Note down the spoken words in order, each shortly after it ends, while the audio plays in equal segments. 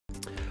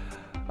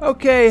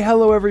Okay,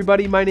 hello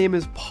everybody, my name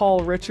is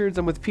Paul Richards,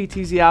 I'm with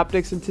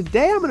PTZOptics, and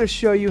today I'm going to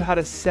show you how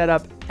to set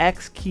up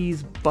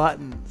xKeys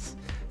buttons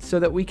so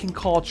that we can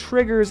call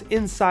triggers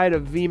inside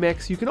of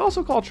vMix. You can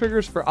also call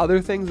triggers for other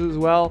things as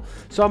well,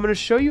 so I'm going to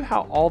show you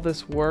how all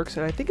this works,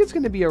 and I think it's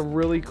going to be a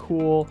really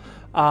cool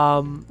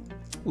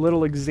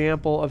little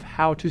example of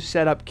how to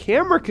set up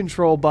camera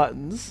control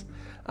buttons.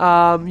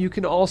 You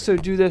can also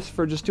do this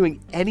for just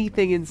doing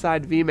anything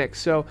inside vMix.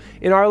 So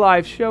in our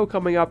live show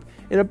coming up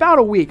in about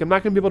a week, I'm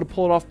not going to be able to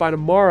pull it off by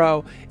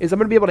tomorrow, is I'm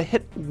going to be able to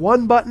hit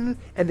one button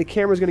and the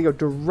camera is going to go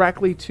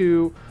directly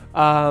to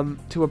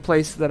a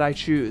place that I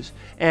choose.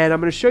 And I'm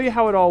going to show you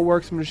how it all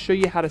works. I'm going to show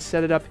you how to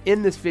set it up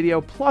in this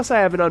video. Plus I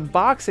have an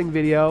unboxing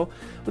video.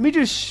 Let me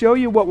just show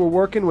you what we're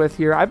working with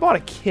here. I bought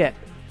a kit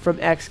from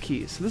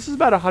xKeys. So this is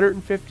about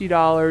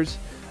 $150.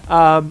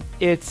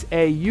 It's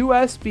a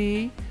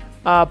USB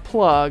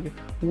plug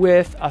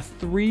with a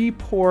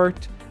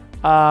 3-port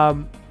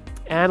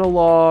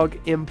analog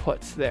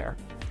inputs there.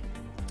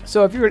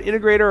 So if you're an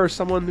integrator or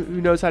someone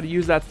who knows how to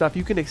use that stuff,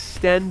 you can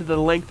extend the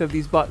length of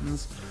these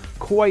buttons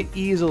quite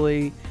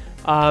easily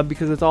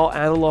because it's all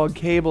analog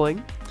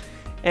cabling.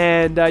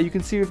 And you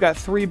can see we've got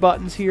 3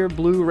 buttons here,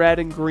 blue, red,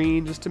 and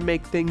green, just to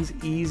make things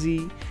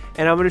easy.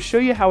 And I'm going to show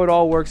you how it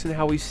all works and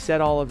how we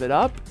set all of it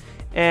up.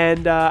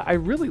 And I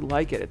really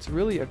like it. It's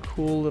really a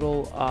cool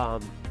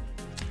little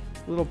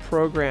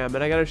program,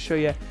 and I got to show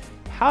you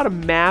how to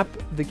map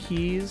the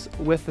keys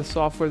with the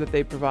software that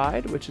they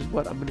provide, which is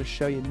what I'm going to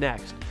show you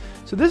next.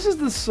 So this is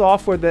the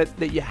software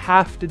that you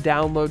have to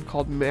download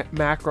called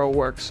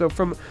MacroWorks. So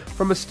from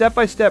a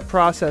step-by-step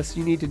process,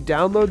 you need to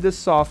download this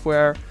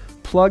software,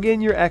 plug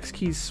in your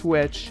xKeys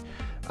switch,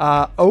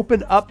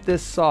 open up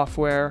this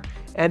software,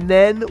 and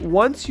then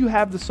once you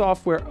have the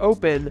software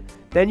open,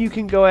 then you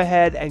can go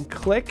ahead and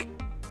click.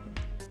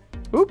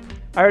 Oop!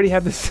 I already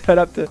have this set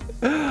up to.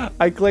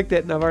 I clicked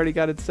it and I've already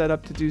got it set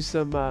up to do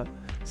some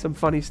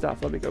funny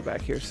stuff. Let me go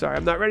back here. Sorry,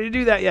 I'm not ready to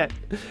do that yet.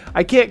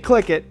 I can't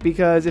click it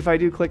because if I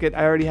do click it,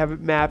 I already have it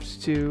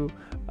mapped to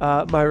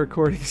my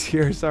recordings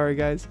here. Sorry,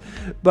 guys.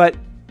 But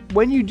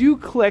when you do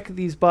click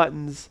these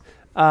buttons,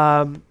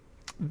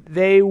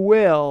 they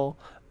will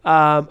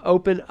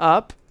open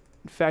up.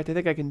 In fact, I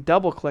think I can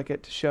double click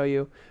it to show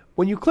you.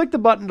 When you click the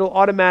button, it'll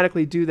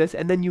automatically do this,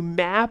 and then you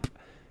map.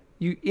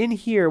 In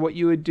here, what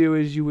you would do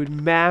is you would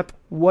map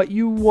what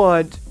you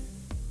want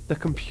the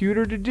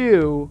computer to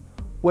do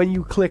when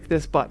you click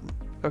this button.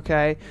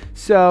 Okay,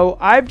 so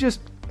I've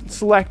just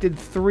selected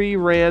 3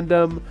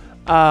 random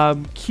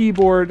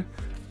keyboard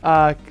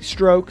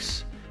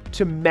strokes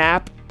to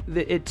map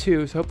it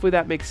to. So hopefully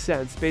that makes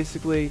sense.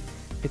 Basically,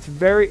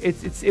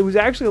 it was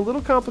actually a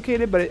little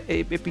complicated, but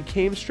it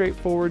became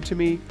straightforward to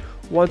me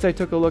once I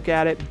took a look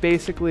at it.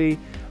 Basically,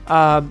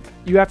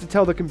 you have to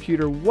tell the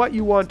computer what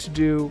you want to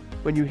do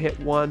when you hit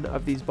one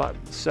of these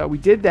buttons. So we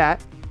did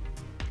that.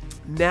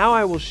 Now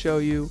I will show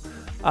you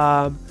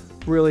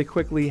really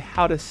quickly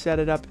how to set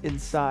it up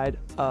inside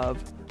of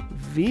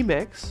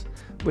vMix,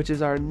 which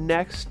is our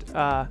next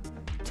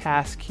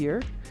task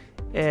here.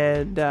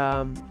 And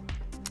let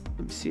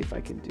me see if I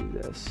can do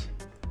this.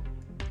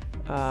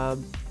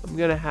 I'm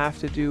gonna have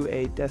to do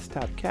a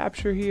desktop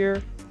capture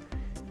here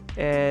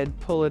and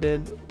pull it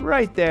in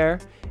right there.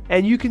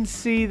 And you can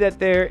see that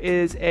there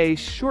is a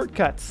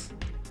shortcuts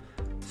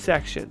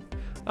section.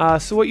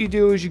 So what you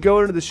do is you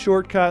go into the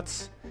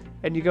shortcuts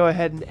and you go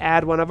ahead and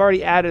add one. I've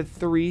already added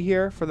 3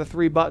 here for the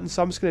 3 buttons,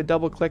 so I'm just going to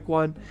double click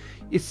one.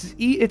 It's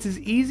as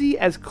easy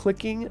as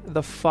clicking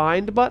the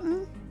find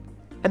button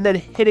and then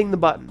hitting the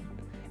button.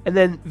 And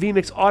then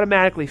vMix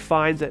automatically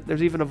finds it.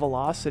 There's even a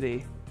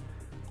velocity.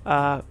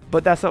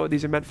 But that's not what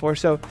these are meant for.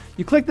 So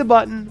you click the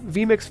button,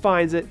 vMix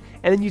finds it,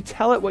 and then you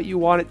tell it what you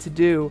want it to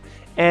do.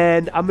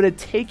 And I'm going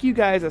to take you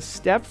guys a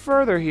step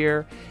further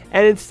here,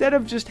 and instead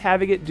of just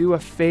having it do a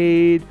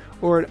fade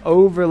or an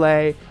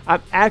overlay,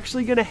 I'm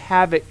actually going to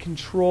have it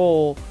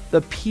control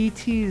the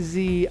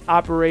PTZ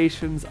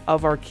operations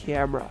of our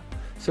camera.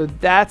 So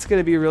that's going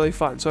to be really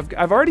fun. So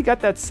I've already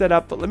got that set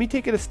up, but let me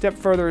take it a step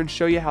further and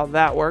show you how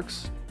that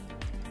works.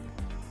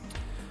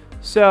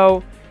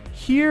 So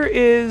here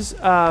is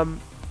the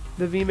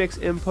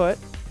vMix input.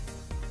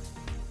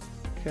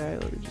 Okay,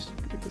 let me just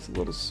make this a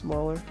little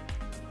smaller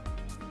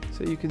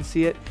so you can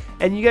see it.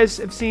 And you guys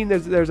have seen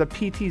there's a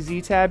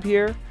PTZ tab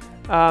here.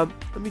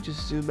 Let me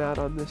just zoom out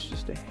on this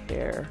just a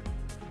hair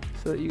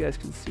so that you guys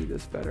can see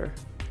this better.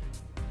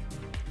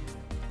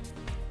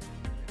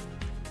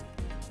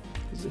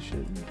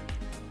 Position.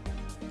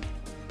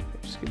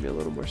 Just give me a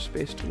little more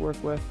space to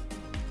work with.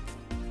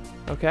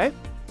 Okay.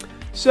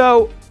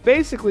 So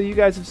basically, you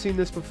guys have seen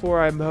this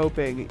before, I'm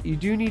hoping. You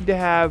do need to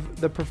have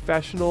the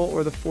professional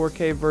or the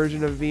 4K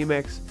version of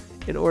vMix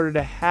in order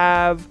to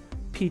have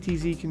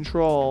PTZ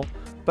control.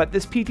 But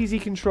this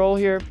PTZ control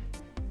here,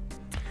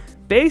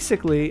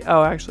 basically,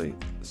 oh, actually,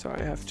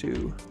 sorry, I have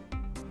to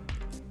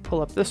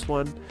pull up this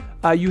one.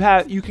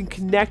 You can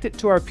connect it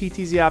to our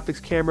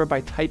PTZOptics camera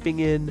by typing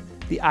in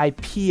the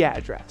IP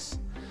address.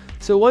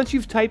 So once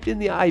you've typed in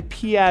the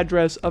IP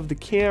address of the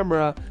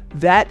camera,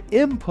 that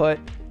input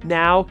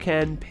now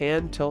can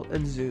pan, tilt,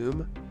 and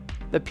zoom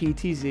the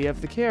PTZ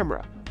of the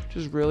camera, which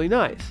is really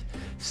nice.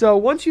 So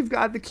once you've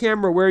got the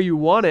camera where you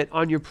want it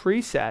on your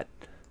preset,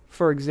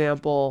 for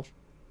example,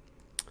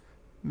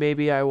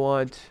 maybe I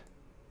want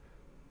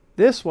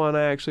this one,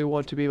 I actually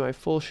want to be my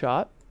full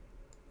shot.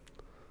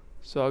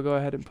 So I'll go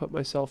ahead and put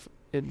myself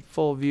in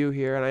full view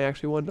here, and I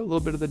actually want a little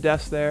bit of the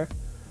desk there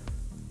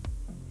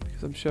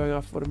because I'm showing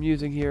off what I'm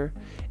using here.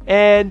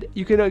 And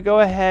you can go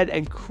ahead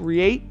and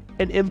create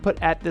an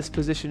input at this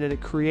position, and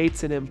it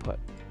creates an input.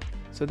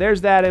 So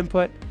there's that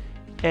input,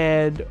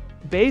 and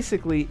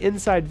basically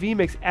inside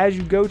vMix, as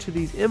you go to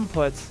these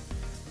inputs,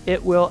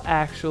 it will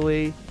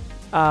actually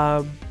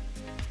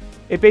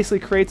it basically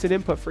creates an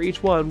input for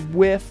each one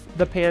with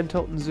the pan,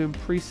 tilt, and zoom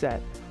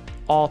preset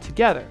all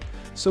together.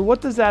 So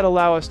what does that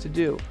allow us to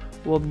do?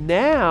 Well,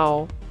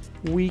 now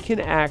we can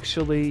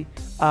actually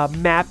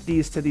map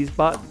these to these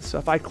buttons. So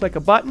if I click a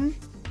button,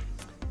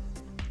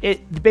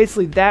 it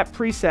basically, that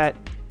preset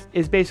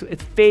is basically,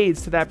 it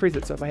fades to that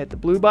preset. So if I hit the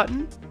blue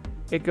button,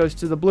 it goes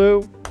to the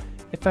blue.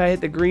 If I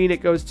hit the green,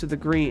 it goes to the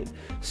green.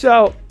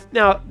 So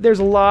now there's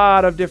a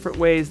lot of different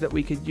ways that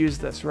we could use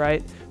this,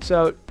 right?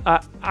 So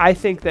I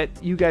think that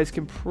you guys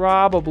can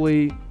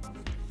probably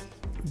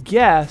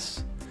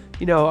guess,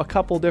 you know, a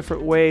couple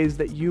different ways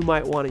that you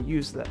might want to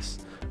use this.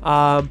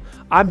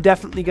 I'm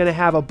definitely going to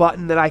have a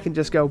button that I can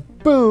just go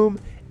boom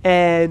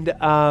and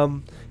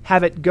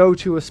have it go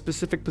to a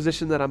specific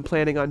position that I'm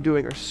planning on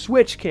doing, or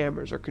switch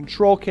cameras or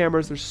control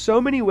cameras. There's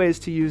so many ways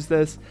to use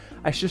this.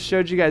 I just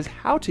showed you guys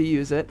how to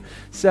use it.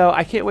 So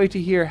I can't wait to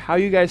hear how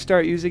you guys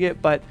start using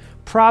it, but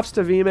props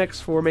to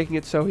vMix for making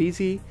it so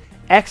easy.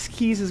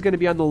 xKeys is going to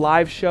be on the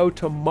live show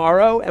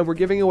tomorrow, and we're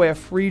giving away a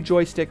free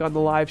joystick on the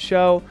live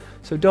show,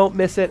 so don't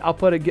miss it. I'll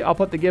put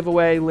the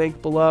giveaway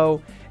link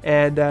below,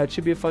 and it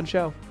should be a fun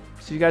show.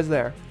 See you guys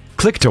there.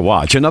 Click to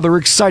watch another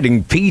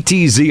exciting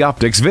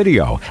PTZOptics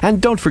video,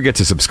 and don't forget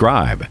to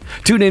subscribe.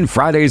 Tune in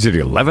Fridays at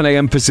 11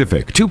 a.m.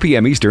 Pacific, 2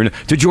 p.m. Eastern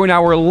to join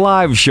our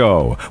live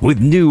show with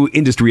new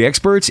industry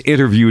experts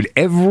interviewed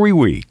every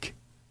week.